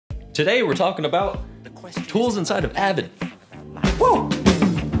Today we're talking about tools inside of AVID. Woo!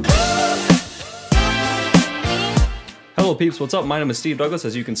 Hello peeps, what's up? My name is Steve Douglas,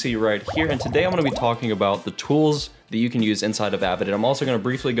 as you can see right here, and today I'm going to be talking about the tools that you can use inside of AVID, and I'm also going to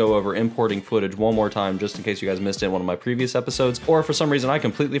briefly go over importing footage one more time, just in case you guys missed it in one of my previous episodes, or for some reason I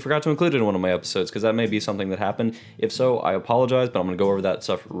completely forgot to include it in one of my episodes, because that may be something that happened. If so, I apologize, but I'm going to go over that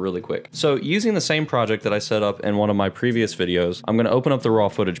stuff really quick. So using the same project that I set up in one of my previous videos, I'm going to open up the raw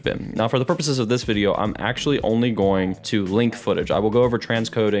footage bin. Now for the purposes of this video, I'm actually only going to link footage. I will go over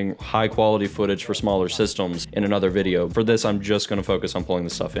transcoding high quality footage for smaller systems in another video. For this, I'm just going to focus on pulling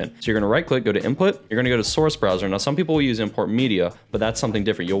this stuff in. So you're going to right click, go to input, you're going to go to source browser. Now some people will use import media, but that's something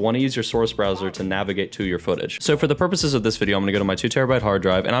different. You'll want to use your source browser to navigate to your footage. So for the purposes of this video, I'm going to go to my 2 TB hard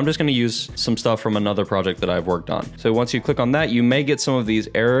drive, and I'm just going to use some stuff from another project that I've worked on. So once you click on that, you may get some of these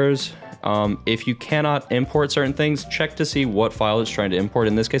errors. If you cannot import certain things, check to see what file it's trying to import.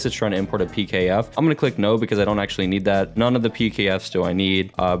 In this case, it's trying to import a PKF. I'm going to click no because I don't actually need that. None of the PKFs do I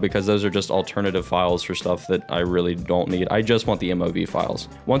need because those are just alternative files for stuff that I really don't need. I just want the MOV files.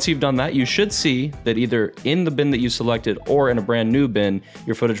 Once you've done that, you should see that either in the bin that you selected or in a brand new bin,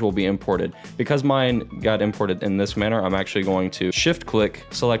 your footage will be imported. Because mine got imported in this manner, I'm actually going to shift click,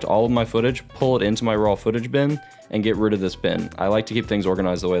 select all of my footage, pull it into my raw footage bin, and get rid of this bin. I like to keep things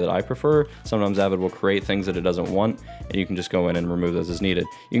organized the way that I prefer. Sometimes AVID will create things that it doesn't want, and you can just go in and remove those as needed.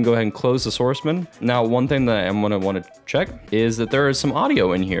 You can go ahead and close the source bin. Now, one thing that I'm gonna wanna check is that there is some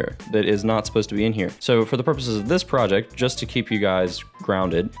audio in here that is not supposed to be in here. So for the purposes of this project, just to keep you guys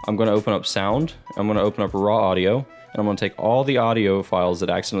grounded, I'm gonna open up sound, I'm gonna open up raw audio, and I'm going to take all the audio files that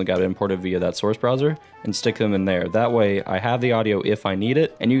accidentally got imported via that source browser and stick them in there. That way I have the audio if I need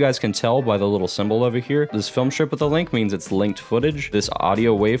it, and you guys can tell by the little symbol over here, this film strip with a link means it's linked footage. This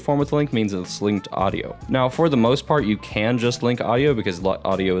audio waveform with a link means it's linked audio. Now for the most part, you can just link audio because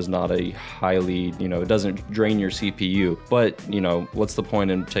audio is not a highly, it doesn't drain your CPU, but what's the point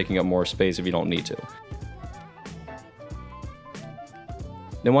in taking up more space if you don't need to?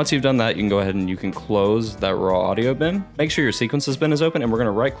 Then once you've done that, you can go ahead and you can close that raw audio bin. Make sure your sequences bin is open, and we're gonna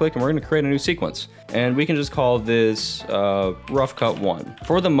right click and we're gonna create a new sequence. And we can just call this rough cut 1.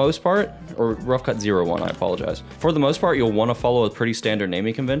 For the most part, or rough cut 01, I apologize. For the most part, you'll wanna follow a pretty standard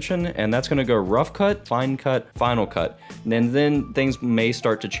naming convention, and that's gonna go rough cut, fine cut, final cut. And then things may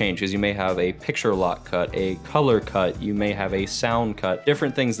start to change because you may have a picture lock cut, a color cut, you may have a sound cut,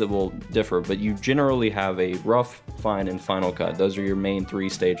 different things that will differ, but you generally have a rough, fine, and final cut. Those are your main 3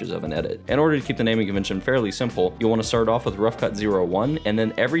 stages of an edit. In order to keep the naming convention fairly simple, you'll want to start off with rough cut 01, and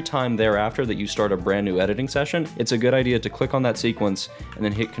then every time thereafter that you start a brand new editing session, it's a good idea to click on that sequence and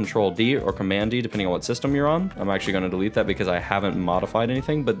then hit Control D or Command D depending on what system you're on. I'm actually going to delete that because I haven't modified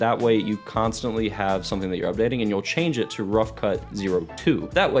anything, but that way you constantly have something that you're updating, and you'll change it to rough cut 02.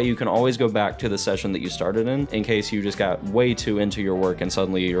 That way you can always go back to the session that you started in case you just got way too into your work and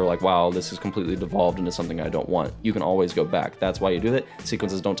suddenly you're like, wow, this is completely devolved into something I don't want. You can always go back. That's why you do that.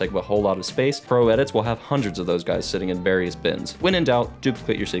 Sequences don't take up a whole lot of space. Pro edits will have hundreds of those guys sitting in various bins. When in doubt,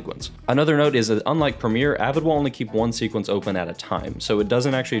 duplicate your sequence. Another note is that unlike Premiere, AVID will only keep one sequence open at a time, so it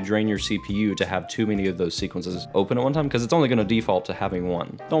doesn't actually drain your CPU to have too many of those sequences open at one time because it's only going to default to having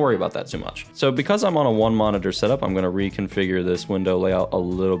one. Don't worry about that too much. So because I'm on a 1 monitor setup, I'm going to reconfigure this window layout a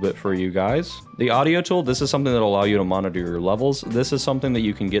little bit for you guys. The audio tool, this is something that will allow you to monitor your levels. This is something that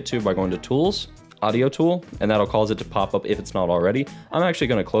you can get to by going to Tools, Audio tool, and that'll cause it to pop up if it's not already. I'm actually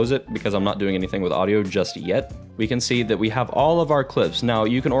going to close it because I'm not doing anything with audio just yet. We can see that we have all of our clips. Now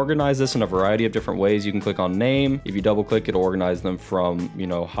you can organize this in a variety of different ways. You can click on name. If you double click, it'll organize them from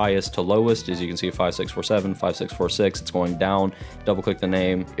highest to lowest. As you can see, 5647, 5646, it's going down. Double click the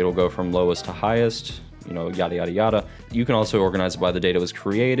name, it'll go from lowest to highest. Yada, yada, yada. You can also organize it by the date it was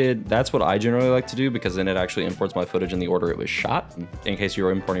created. That's what I generally like to do because then it actually imports my footage in the order it was shot, in case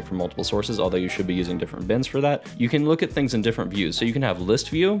you're importing from multiple sources, although you should be using different bins for that. You can look at things in different views. So you can have list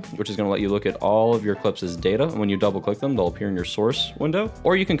view, which is going to let you look at all of your clips as data. And when you double click them, they'll appear in your source window.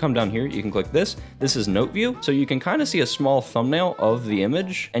 Or you can come down here, you can click this. This is note view. So you can kind of see a small thumbnail of the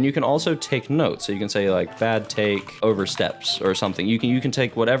image, and you can also take notes. So you can say like bad take, oversteps, or something. You can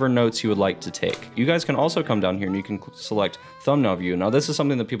take whatever notes you would like to take. You guys can also come down here and you can select thumbnail view. Now this is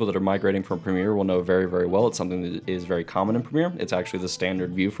something that people that are migrating from Premiere will know very, very well. It's something that is very common in Premiere. It's actually the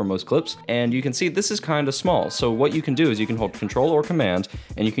standard view for most clips. And you can see this is kind of small. So what you can do is you can hold Control or Command,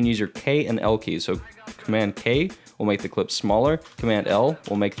 and you can use your K and L keys. So Command K will make the clips smaller, Command L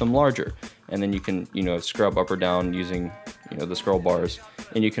will make them larger. And then you can, scrub up or down using, the scroll bars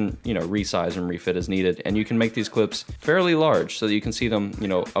and you can, you know, resize and refit as needed. And you can make these clips fairly large so that you can see them, you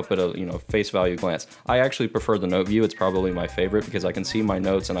know, up at a, you know, face value glance. I actually prefer the note view. It's probably my favorite because I can see my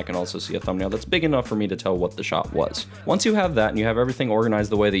notes and I can also see a thumbnail that's big enough for me to tell what the shot was. Once you have that and you have everything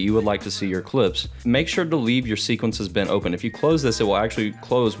organized the way that you would like to see your clips, make sure to leave your sequences bin open. If you close this, it will actually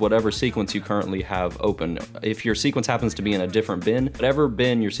close whatever sequence you currently have open. If your sequence happens to be in a different bin, whatever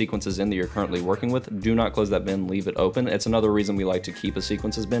bin your sequence is in that you're currently working with, do not close that bin, leave it open. It's another reason we like to keep a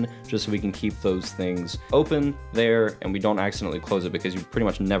sequences bin, just so we can keep those things open there and we don't accidentally close it, because you pretty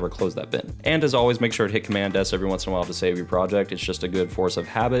much never close that bin. And as always, make sure to hit Command S every once in a while to save your project. It's just a good force of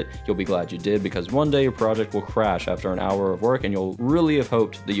habit. You'll be glad you did, because one day your project will crash after an hour of work and you'll really have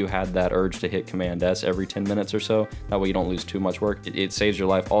hoped that you had that urge to hit Command S every 10 minutes or so. That way you don't lose too much work. It saves your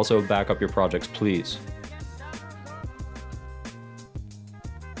life. Also, back up your projects, please.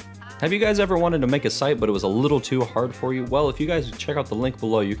 Have you guys ever wanted to make a site but it was a little too hard for you? Well, if you guys check out the link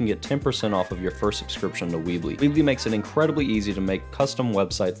below, you can get 10% off of your first subscription to Weebly. Weebly makes it incredibly easy to make custom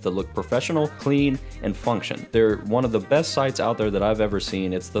websites that look professional, clean, and function. They're one of the best sites out there that I've ever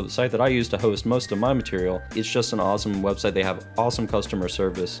seen. It's the site that I use to host most of my material. It's just an awesome website. They have awesome customer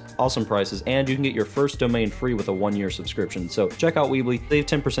service, awesome prices, and you can get your first domain free with a 1-year subscription. So check out Weebly, save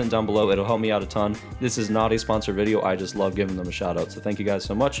 10% down below. It'll help me out a ton. This is not a sponsored video. I just love giving them a shout out. So thank you guys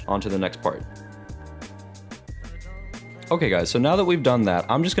so much. On to the next part. Okay guys, so now that we've done that,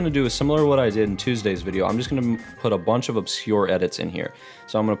 I'm just going to do a similar to what I did in Tuesday's video. I'm just going to put a bunch of obscure edits in here.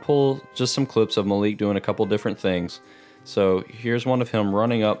 So I'm going to pull just some clips of Malik doing a couple different things. So here's one of him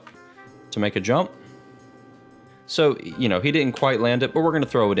running up to make a jump. So, you know, he didn't quite land it, but we're going to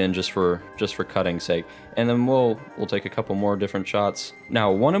throw it in just for cutting's sake. And then we'll take a couple more different shots.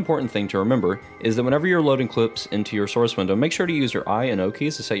 Now, one important thing to remember is that whenever you're loading clips into your source window, make sure to use your I and O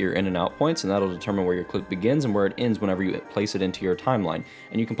keys to set your in and out points, and that'll determine where your clip begins and where it ends whenever you place it into your timeline.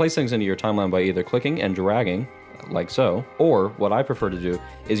 And you can place things into your timeline by either clicking and dragging, like so, or what I prefer to do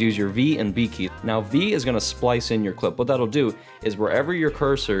is use your V and B keys. Now V is going to splice in your clip. What that'll do is wherever your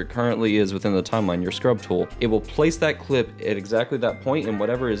cursor currently is within the timeline, your scrub tool, it will place that clip at exactly that point, and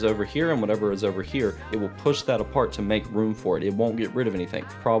whatever is over here and whatever is over here, it will push that apart to make room for it. It won't get rid of anything.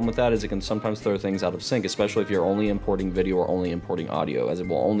 Problem with that is it can sometimes throw things out of sync, especially if you're only importing video or only importing audio, as it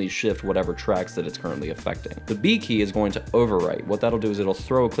will only shift whatever tracks that it's currently affecting. The B key is going to overwrite. What that'll do is it'll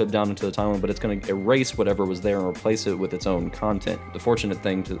throw a clip down into the timeline, but it's going to erase whatever was there and replace it with its own content. The fortunate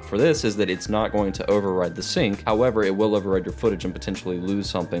thing for this is that it's not going to override the sync. However, it will override your footage and potentially lose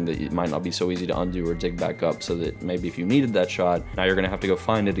something that it might not be so easy to undo or dig back up, so that maybe if you needed that shot, now you're going to have to go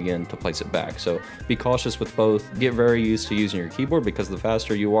find it again to place it back. So be cautious with both. Get very used to using your keyboard, because the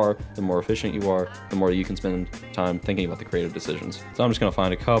faster you are, the more efficient you are, the more you can spend time thinking about the creative decisions. So I'm just going to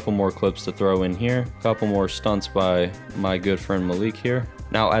find a couple more clips to throw in here, a couple more stunts by my good friend Malik here.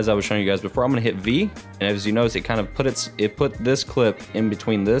 Now, as I was showing you guys before, I'm going to hit V, and as you notice, it kind of put this clip in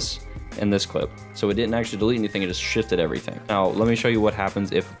between this and this clip. So it didn't actually delete anything, it just shifted everything. Now, let me show you what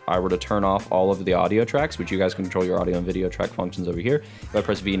happens if I were to turn off all of the audio tracks, which you guys can control your audio and video track functions over here. If I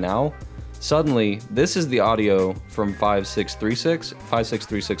press V now, suddenly, this is the audio from 5636.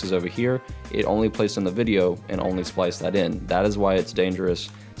 5636 is over here. It only placed in the video and only spliced that in. That is why it's dangerous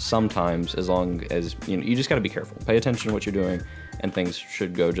sometimes, as long as, you know, you just got to be careful. Pay attention to what you're doing, and things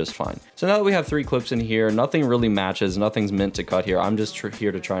should go just fine. So now that we have 3 clips in here, nothing really matches, nothing's meant to cut here. I'm just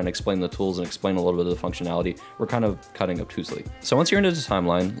here to try and explain the tools and explain a little bit of the functionality. We're kind of cutting obtusely. So once you're into the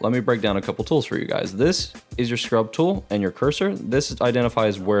timeline, let me break down a couple tools for you guys. This is your scrub tool and your cursor. This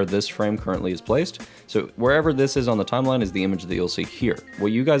identifies where this frame currently is placed. So wherever this is on the timeline is the image that you'll see here.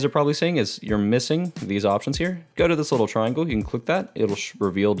 What you guys are probably seeing is you're missing these options here. Go to this little triangle, you can click that, it'll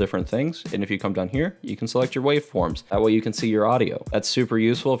reveal different things. And if you come down here, you can select your waveforms. That way you can see your audio. That's super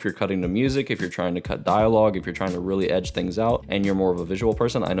useful if you're cutting to music, if you're trying to cut dialogue, if you're trying to really edge things out and you're more of a visual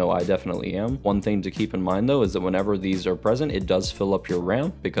person. I know I definitely am. One thing to keep in mind though is that whenever these are present, it does fill up your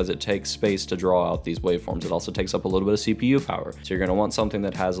RAM because it takes space to draw out these waveforms. It also takes up a little bit of CPU power. So you're going to want something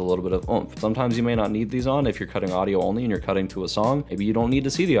that has a little bit of oomph. Sometimes you may not need these on if you're cutting audio only and you're cutting to a song. Maybe you don't need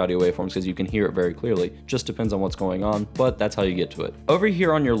to see the audio waveforms because you can hear it very clearly. Just depends on what's going on, but that's how you get to it. Over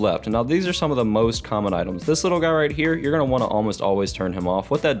here on your left, and now these are some of the most common items. This little guy right here, you're going to want to almost always turn him off.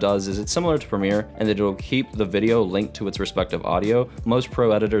 What that does is it's similar to Premiere and that it'll keep the video linked to its respective audio. Most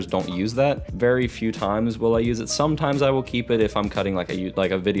pro editors don't use that. Very few times will I use it. Sometimes I will keep it if I'm cutting like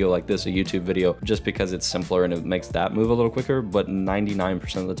a video like this, a YouTube video, just because it's simpler and it makes that move a little quicker, but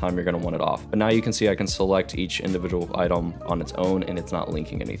 99% of the time you're going to want it off. But now you can see I can select each individual item on its own and it's not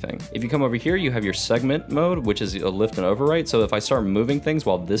linking anything. If you come over here, you have your segment mode, which is a lift and overwrite. So if I start moving things, things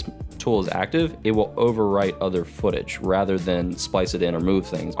while this tool is active, it will overwrite other footage rather than splice it in or move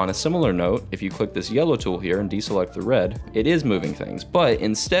things. On a similar note, if you click this yellow tool here and deselect the red, it is moving things. But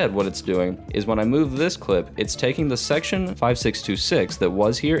instead what it's doing is when I move this clip, it's taking the section 5626 that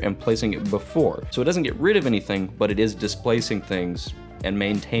was here and placing it before. So it doesn't get rid of anything, but it is displacing things and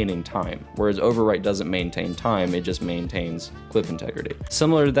maintaining time. Whereas overwrite doesn't maintain time, it just maintains clip integrity.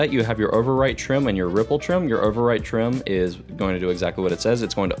 Similar to that, you have your overwrite trim and your ripple trim. Your overwrite trim is going to do exactly what it says.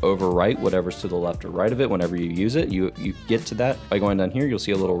 It's going to overwrite whatever's to the left or right of it whenever you use it. You get to that by going down here. You'll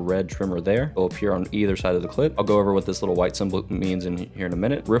see a little red trimmer there. It'll appear on either side of the clip. I'll go over what this little white symbol means in here in a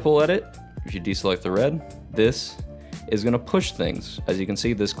minute. Ripple edit, if you deselect the red, this is going to push things. As you can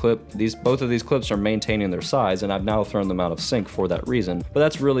see, this clip, both of these clips are maintaining their size, and I've now thrown them out of sync for that reason. But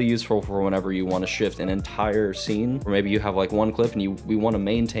that's really useful for whenever you want to shift an entire scene, or maybe you have like one clip and we want to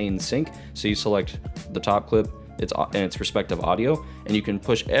maintain sync. So you select the top clip, and its respective audio, and you can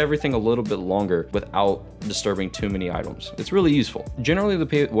push everything a little bit longer without disturbing too many items. It's really useful. Generally,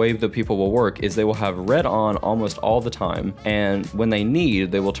 the way that people will work is they will have red on almost all the time, and when they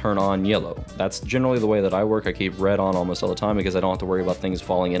need, they will turn on yellow. That's generally the way that I work. I keep red on almost all the time because I don't have to worry about things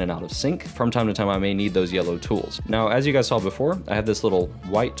falling in and out of sync. From time to time, I may need those yellow tools. Now, as you guys saw before, I have this little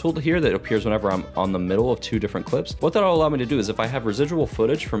white tool here that appears whenever I'm on the middle of two different clips. What that'll allow me to do is if I have residual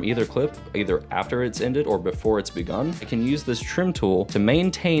footage from either clip, either after it's ended or before it's begun, I can use this trim tool to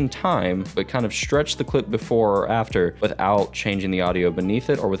maintain time, but kind of stretch the clip before or after without changing the audio beneath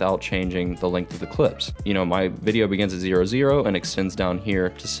it or without changing the length of the clips. You know, my video begins at 00 and extends down here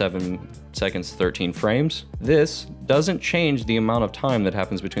to 7 seconds, 13 frames. This doesn't change the amount of time that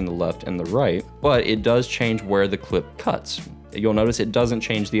happens between the left and the right, but it does change where the clip cuts. You'll notice it doesn't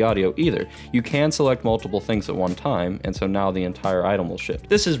change the audio either. You can select multiple things at one time, and so now the entire item will shift.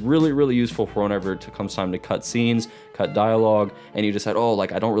 This is really, really useful for whenever it comes time to cut scenes, cut dialogue, and you decide, oh,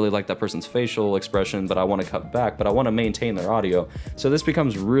 like I don't really like that person's facial expression, but I want to cut back, but I want to maintain their audio. So this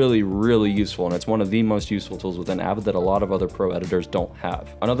becomes really, really useful, and it's one of the most useful tools within AVID that a lot of other pro editors don't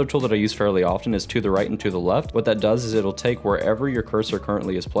have. Another tool that I use fairly often is to the right and to the left. What that does is it'll take wherever your cursor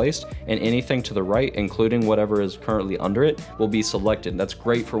currently is placed, and anything to the right, including whatever is currently under it, will be selected. That's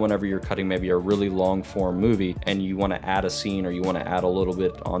great for whenever you're cutting maybe a really long form movie and you want to add a scene or you want to add a little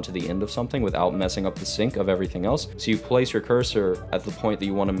bit onto the end of something without messing up the sync of everything else. So you place your cursor at the point that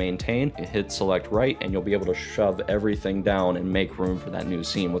you want to maintain, you hit select right, and you'll be able to shove everything down and make room for that new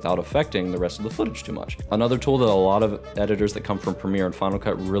scene without affecting the rest of the footage too much. Another tool that a lot of editors that come from Premiere and Final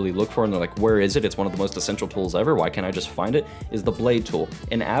Cut really look for, and they're like, where is it? It's one of the most essential tools ever. Why can't I just find it? Is the blade tool.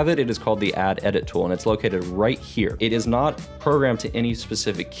 In AVID, it is called the Add Edit tool, and it's located right here. It is not programmed to any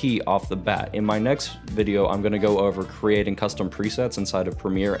specific key off the bat. In my next video, I'm going to go over creating custom presets inside of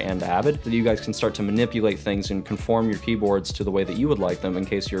Premiere and AVID so that you guys can start to manipulate things and conform your keyboards to the way that you would like them in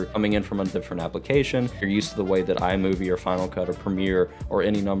case you're coming in from a different application. You're used to the way that iMovie or Final Cut or Premiere or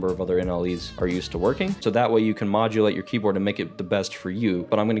any number of other NLEs are used to working. So that way you can modulate your keyboard and make it the best for you.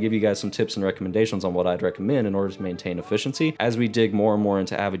 But I'm going to give you guys some tips and recommendations on what I'd recommend in order to maintain efficiency. As we dig more and more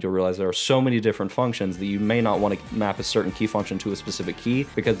into AVID, you'll realize there are so many different functions that you may not want to map a certain key function to a specific key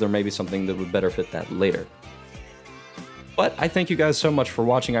because there may be something that would better fit that later. But I thank you guys so much for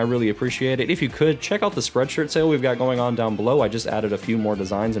watching. I really appreciate it. If you could, check out the Spreadshirt sale we've got going on down below. I just added a few more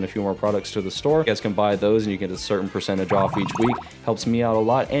designs and a few more products to the store. You guys can buy those and you get a certain percentage off each week. Helps me out a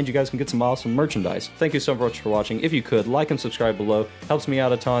lot, and you guys can get some awesome merchandise. Thank you so much for watching. If you could, like and subscribe below. Helps me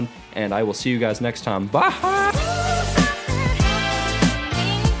out a ton, and I will see you guys next time. Bye!